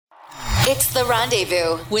It's The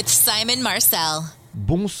Rendezvous with Simon Marcel.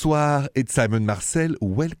 Bonsoir, it's Simon Marcel.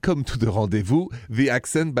 Welcome to The Rendezvous. The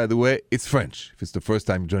accent, by the way, is French. If it's the first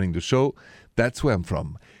time joining the show, that's where I'm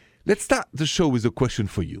from. Let's start the show with a question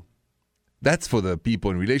for you. That's for the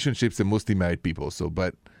people in relationships and mostly married people.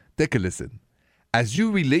 But take a listen. Has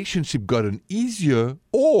your relationship gotten easier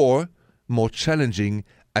or more challenging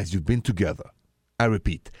as you've been together? I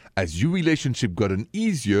repeat, has your relationship gotten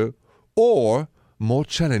easier or more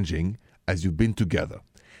challenging as you've been together?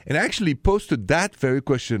 And I actually posted that very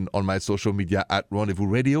question on my social media at Rendezvous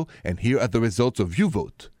Radio, and here are the results of your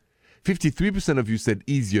vote. 53% of you said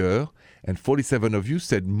easier, and 47% of you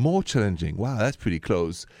said more challenging. Wow, that's pretty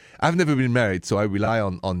close. I've never been married, so I rely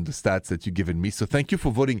on the stats that you've given me. So thank you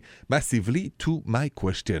for voting massively to my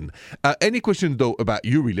question. Any question, though, about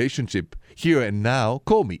your relationship here and now,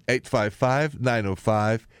 call me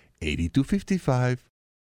 855-905-8255.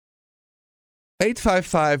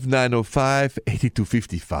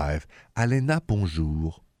 855-905-8255. Alena,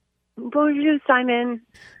 bonjour. Bonjour, Simon.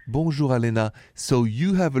 Bonjour, Alena. So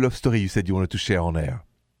you have a love story you said you wanted to share on air.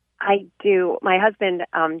 I do. My husband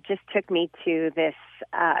just took me to this,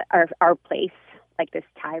 our place, like this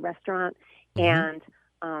Thai restaurant, and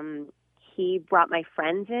he brought my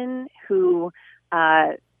friends in who,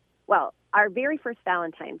 our very first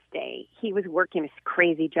Valentine's Day, he was working this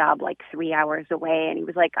crazy job like 3 hours away, and he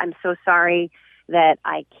was like, I'm so sorry that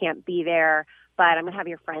I can't be there, but I'm going to have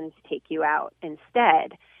your friends take you out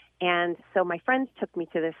instead. And so my friends took me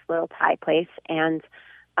to this little Thai place, and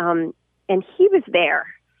he was there,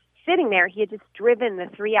 sitting there. He had just driven the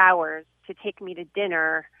 3 hours to take me to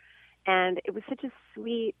dinner, and it was such a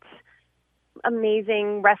sweet,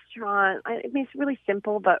 amazing restaurant. I mean, it's really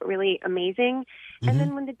simple, but really amazing. And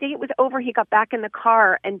then when the date was over, he got back in the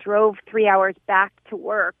car and drove 3 hours back to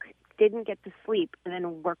work, didn't get to sleep, and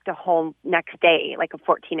then worked a whole next day, like a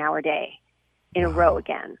 14-hour day in a row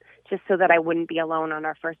again, just so that I wouldn't be alone on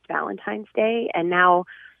our first Valentine's Day. And now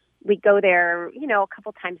we go there, a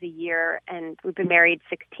couple times a year, and we've been married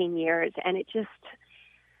 16 years. And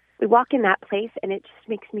we walk in that place, and it just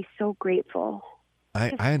makes me so grateful.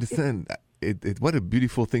 I understand. What a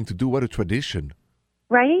beautiful thing to do. What a tradition.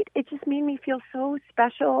 Right? It just made me feel so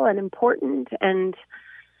special and important. And,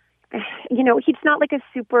 he's not like a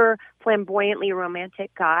super flamboyantly romantic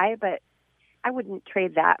guy, but I wouldn't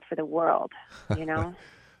trade that for the world,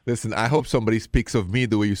 Listen, I hope somebody speaks of me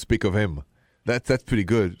the way you speak of him. That's pretty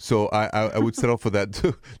good. So I would settle for that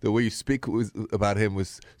too. The way you speak about him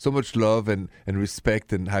with so much love and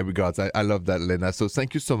respect and high regards. I love that, Lena. So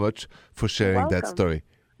thank you so much for sharing that story.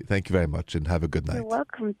 Thank you very much, and have a good night. You're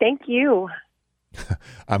welcome. Thank you.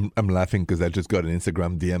 I'm laughing because I just got an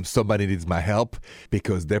Instagram DM. Somebody needs my help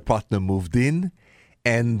because their partner moved in,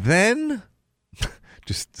 and then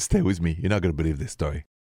just stay with me. You're not going to believe this story.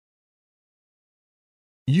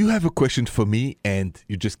 You have a question for me, and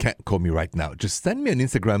you just can't call me right now. Just send me an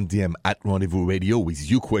Instagram DM at Rendezvous Radio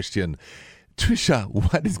with your question. Trisha,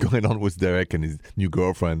 what is going on with Derek and his new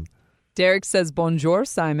girlfriend? Derek says, bonjour,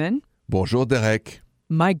 Simon. Bonjour, Derek.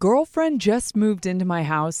 My girlfriend just moved into my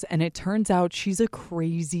house, and it turns out she's a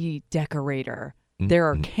crazy decorator. There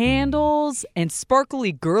are candles and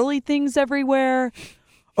sparkly girly things everywhere.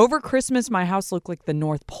 Over Christmas, my house looked like the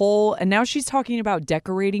North Pole, and now she's talking about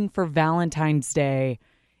decorating for Valentine's Day.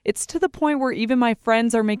 It's to the point where even my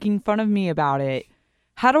friends are making fun of me about it.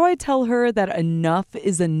 How do I tell her that enough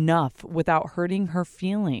is enough without hurting her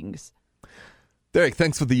feelings? Derek,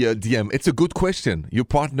 thanks for the DM. It's a good question. Your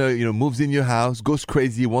partner, moves in your house, goes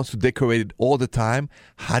crazy, wants to decorate it all the time.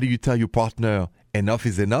 How do you tell your partner enough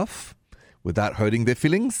is enough without hurting their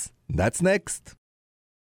feelings? That's next.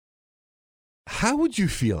 How would you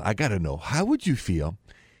feel? I gotta know. How would you feel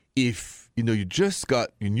if, you just got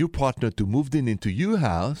your new partner to move into your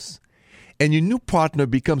house, and your new partner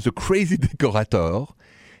becomes a crazy decorator,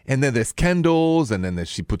 and then there's candles, and then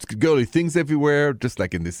she puts girly things everywhere, just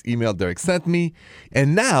like in this email Derek sent me.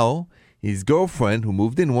 And now his girlfriend who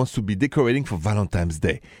moved in wants to be decorating for Valentine's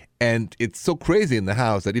Day. And it's so crazy in the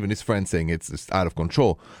house that even his friend's saying it's just out of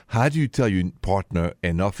control. How do you tell your partner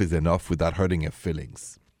enough is enough without hurting her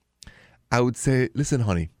feelings? I would say, listen,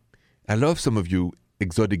 honey, I love some of you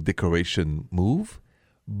exotic decoration move,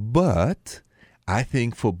 but I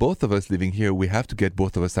think for both of us living here, we have to get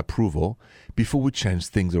both of us approval before we change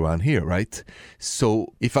things around here, right?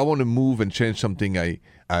 So if I want to move and change something,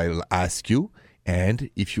 I'll ask you. And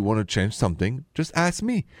if you want to change something, just ask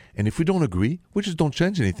me. And if we don't agree, we just don't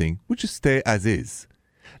change anything. We just stay as is.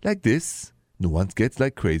 Like this, no one gets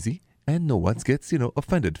like crazy and no one gets,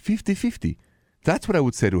 offended. 50-50. That's what I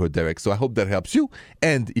would say to her, Derek. So I hope that helps you.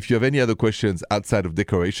 And if you have any other questions outside of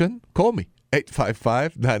decoration, call me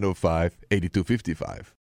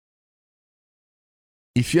 855-905-8255.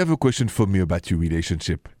 If you have a question for me about your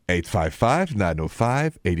relationship,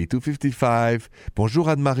 855-905-8255. Bonjour,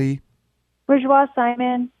 Anne-Marie. Bonjour,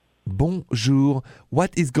 Simon. Bonjour.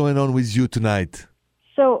 What is going on with you tonight?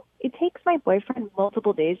 So it takes my boyfriend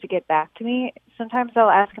multiple days to get back to me. Sometimes I'll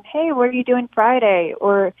ask him, hey, what are you doing Friday?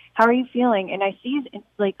 Or how are you feeling? And I see he's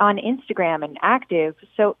like on Instagram and active.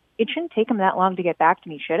 So it shouldn't take him that long to get back to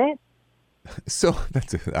me, should it? So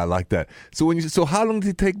I like that. So how long did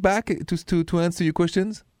it take back to answer your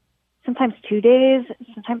questions? Sometimes 2 days,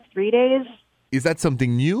 sometimes 3 days. Is that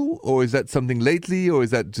something new, or is that something lately, or is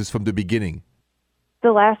that just from the beginning?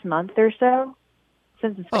 The last month or so,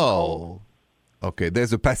 since it's been cold. Okay.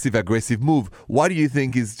 There's a passive-aggressive move. Why do you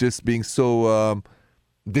think he's just being so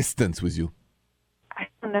distant with you? I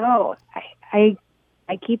don't know. I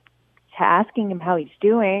keep asking him how he's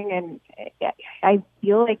doing, and I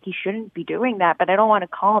feel like he shouldn't be doing that, but I don't want to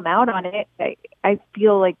call him out on it. I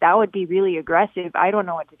feel like that would be really aggressive. I don't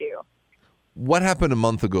know what to do. What happened a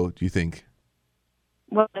month ago, do you think?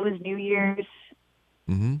 Well, it was New Year's.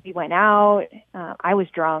 Mm-hmm. We went out. I was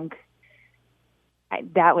drunk.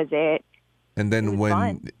 That was it. And then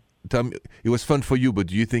tell me, it was fun for you, but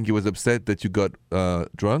do you think he was upset that you got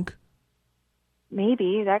drunk?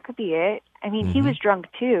 Maybe. That could be it. I mean, he was drunk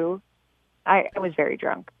too. I was very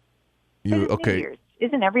drunk. Okay. New Year's.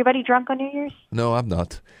 Isn't everybody drunk on New Year's? No, I'm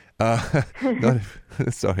not.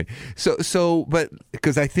 Sorry. So, but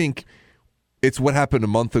because I think it's what happened a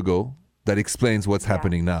month ago that explains what's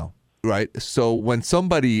happening now, right? So when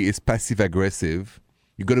somebody is passive-aggressive,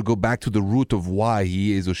 you got to go back to the root of why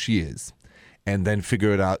he is or she is, and then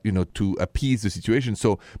figure it out, to appease the situation.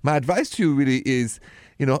 So my advice to you really is,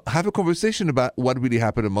 have a conversation about what really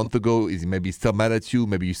happened a month ago. Is he maybe still mad at you?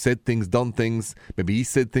 Maybe you said things, done things. Maybe he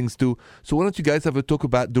said things too. So why don't you guys have a talk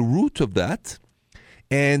about the root of that?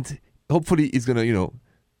 And hopefully he's going to,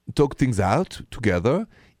 talk things out together.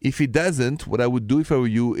 If he doesn't, what I would do if I were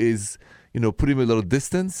you is, put him a little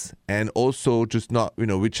distance, and also just not,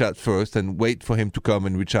 reach out first and wait for him to come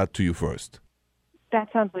and reach out to you first.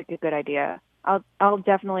 That sounds like a good idea. I'll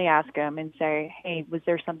definitely ask him and say, hey, was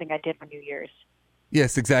there something I did for New Year's?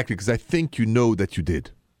 Yes, exactly, because I think you know that you did.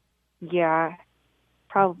 Yeah,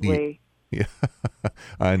 probably. Yeah,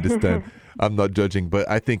 I understand. I'm not judging, but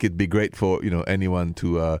I think it'd be great for, anyone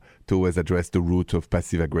to always address the root of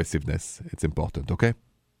passive aggressiveness. It's important, okay?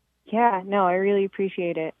 Yeah, no, I really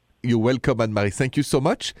appreciate it. You're welcome, Anne-Marie. Thank you so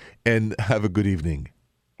much, and have a good evening.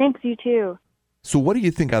 Thanks, you too. So what do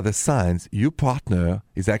you think are the signs your partner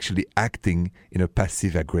is actually acting in a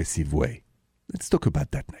passive-aggressive way? Let's talk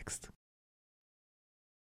about that next.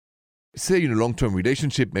 Say you're in a long-term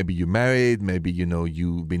relationship, maybe you're married, maybe,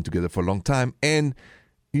 you've been together for a long time, and,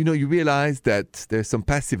 you realize that there's some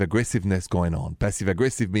passive-aggressiveness going on.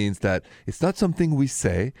 Passive-aggressive means that it's not something we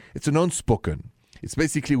say, it's an unspoken. It's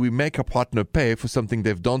basically we make our partner pay for something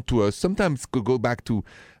they've done to us. Sometimes it could go back to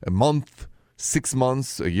a month, 6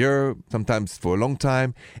 months, a year, sometimes for a long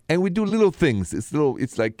time. And we do little things. It's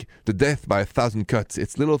like the death by 1,000 cuts.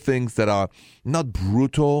 It's little things that are not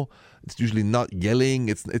brutal. It's usually not yelling.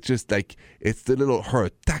 It's just like, it's the little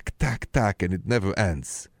hurt, tack, tack, tack, and it never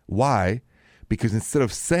ends. Why? Because instead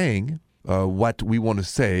of saying what we want to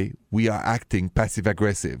say, we are acting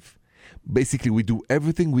passive-aggressive. Basically, we do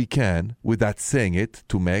everything we can without saying it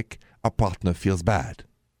to make our partner feels bad.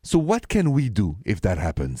 So what can we do if that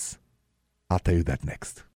happens? I'll tell you that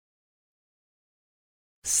next.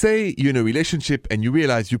 Say you're in a relationship and you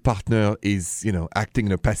realize your partner is, acting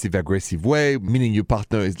in a passive-aggressive way, meaning your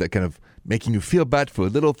partner is like kind of making you feel bad for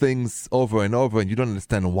little things over and over, and you don't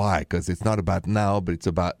understand why, because it's not about now, but it's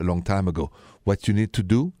about a long time ago. What you need to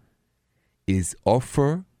do is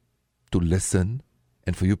offer to listen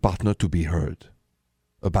and for your partner to be heard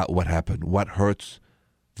about what happened, what hurts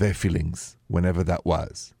their feelings, whenever that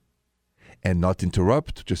was. And not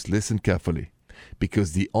interrupt, just listen carefully.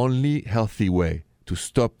 Because the only healthy way to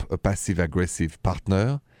stop a passive-aggressive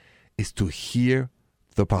partner is to hear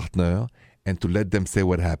the partner and to let them say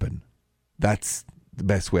what happened. That's the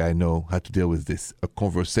best way I know how to deal with this. A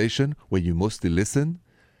conversation where you mostly listen,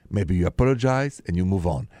 maybe you apologize and you move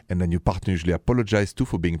on. And then your partner usually apologizes too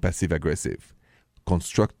for being passive-aggressive.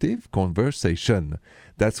 Constructive conversation.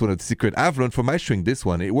 That's one of the secrets I've learned from my shrink, this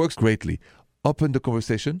one. It works greatly. Open the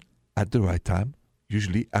conversation at the right time,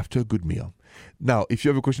 usually after a good meal. Now, if you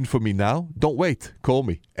have a question for me now, don't wait. Call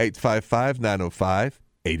me,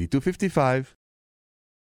 855-905-8255.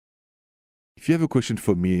 If you have a question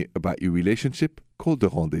for me about your relationship, call the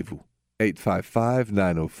rendezvous,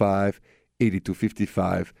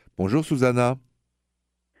 855-905-8255. Bonjour, Susanna.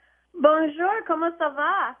 Bonjour, comment ça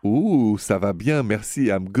va? Ooh, ça va bien, merci.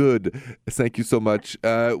 I'm good. Thank you so much.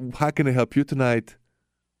 How can I help you tonight?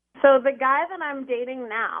 So the guy that I'm dating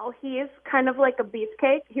now, he's kind of like a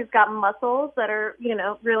beefcake. He's got muscles that are,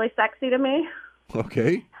 really sexy to me.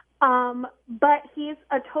 Okay. But he's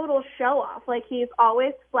a total show-off. Like, he's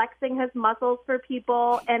always flexing his muscles for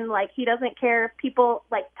people, and, like, he doesn't care if people,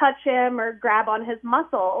 like, touch him or grab on his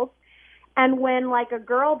muscles. And when, like, a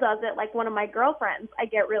girl does it, like one of my girlfriends, I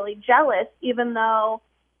get really jealous, even though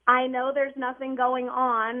I know there's nothing going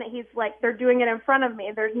on. He's like, they're doing it in front of me.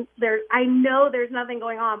 I know there's nothing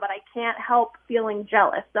going on, but I can't help feeling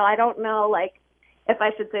jealous. So I don't know, like, if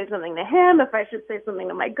I should say something to him, if I should say something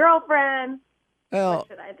to my girlfriend. What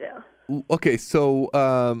should I do? Okay, so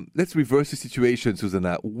let's reverse the situation,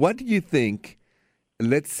 Susanna. What do you think?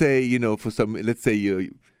 Let's say let's say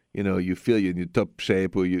you feel you're in your top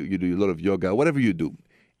shape, or you do a lot of yoga, whatever you do,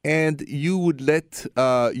 and you would let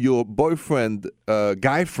your boyfriend,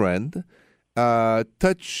 guy friend,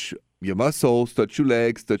 touch your muscles, touch your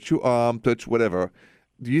legs, touch your arm, touch whatever.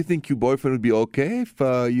 Do you think your boyfriend would be okay if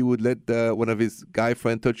you would let one of his guy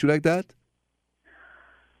friend touch you like that?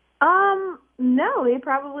 No, he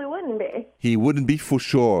probably wouldn't be. He wouldn't be for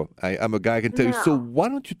sure. I'm a guy, I can tell you. So why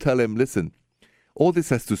don't you tell him, listen, all this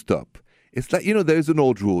has to stop. It's like, there's an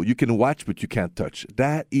old rule. You can watch, but you can't touch.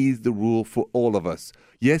 That is the rule for all of us.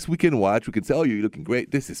 Yes, we can watch. We can say, oh, you're looking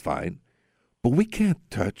great. This is fine. But we can't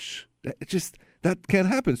touch. That can't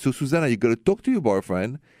happen. So, Susanna, you got to talk to your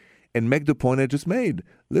boyfriend and make the point I just made.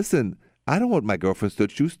 Listen, I don't want my girlfriends to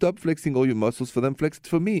touch you. Stop flexing all your muscles for them. Flex it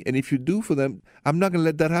for me. And if you do for them, I'm not going to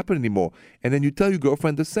let that happen anymore. And then you tell your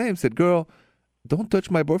girlfriend the same. Said, girl, don't touch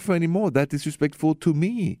my boyfriend anymore. That's disrespectful to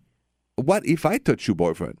me. What if I touch your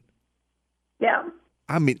boyfriend? Yeah.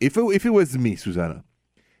 I mean, if it was me, Susanna,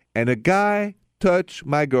 and a guy touched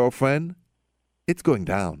my girlfriend, it's going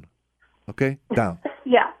down. Okay? Down.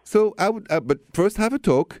 Yeah. So I would, but first have a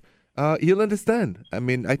talk. He'll understand. I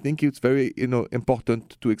mean, I think it's very,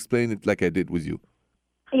 important to explain it like I did with you.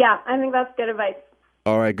 Yeah, I think that's good advice.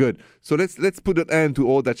 All right, good. So let's put an end to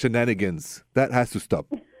all that shenanigans. That has to stop.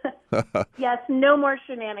 Yes, no more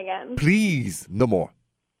shenanigans. Please, no more.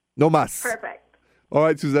 No mas. Perfect. All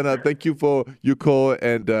right, Susanna, thank you for your call,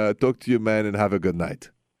 and talk to your man and have a good night.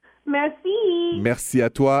 Merci. Merci à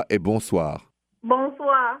toi et bonsoir.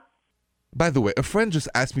 Bonsoir. By the way, a friend just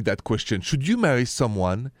asked me that question. Should you marry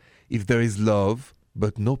someone if there is love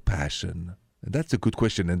but no passion? And that's a good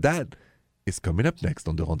question, and that is coming up next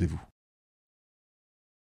on The Rendezvous.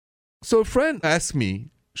 So a friend asked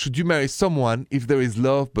me, should you marry someone if there is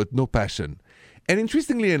love but no passion? And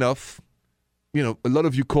interestingly enough, a lot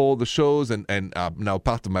of you call the shows and are now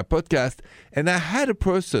part of my podcast, and I had a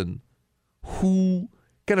person who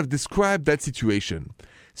kind of described that situation.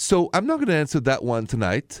 So I'm not going to answer that one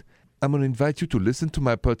tonight. I'm going to invite you to listen to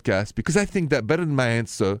my podcast, because I think that better than my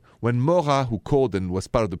answer, when Maura, who called and was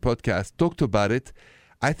part of the podcast, talked about it,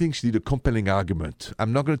 I think she did a compelling argument.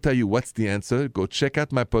 I'm not going to tell you what's the answer. Go check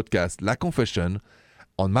out my podcast, La Confession,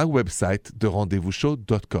 on my website,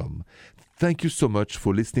 therendezvousshow.com. Thank you so much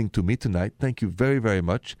for listening to me tonight. Thank you very, very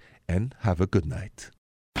much, and have a good night.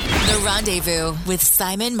 The Rendezvous with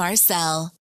Simon Marcel.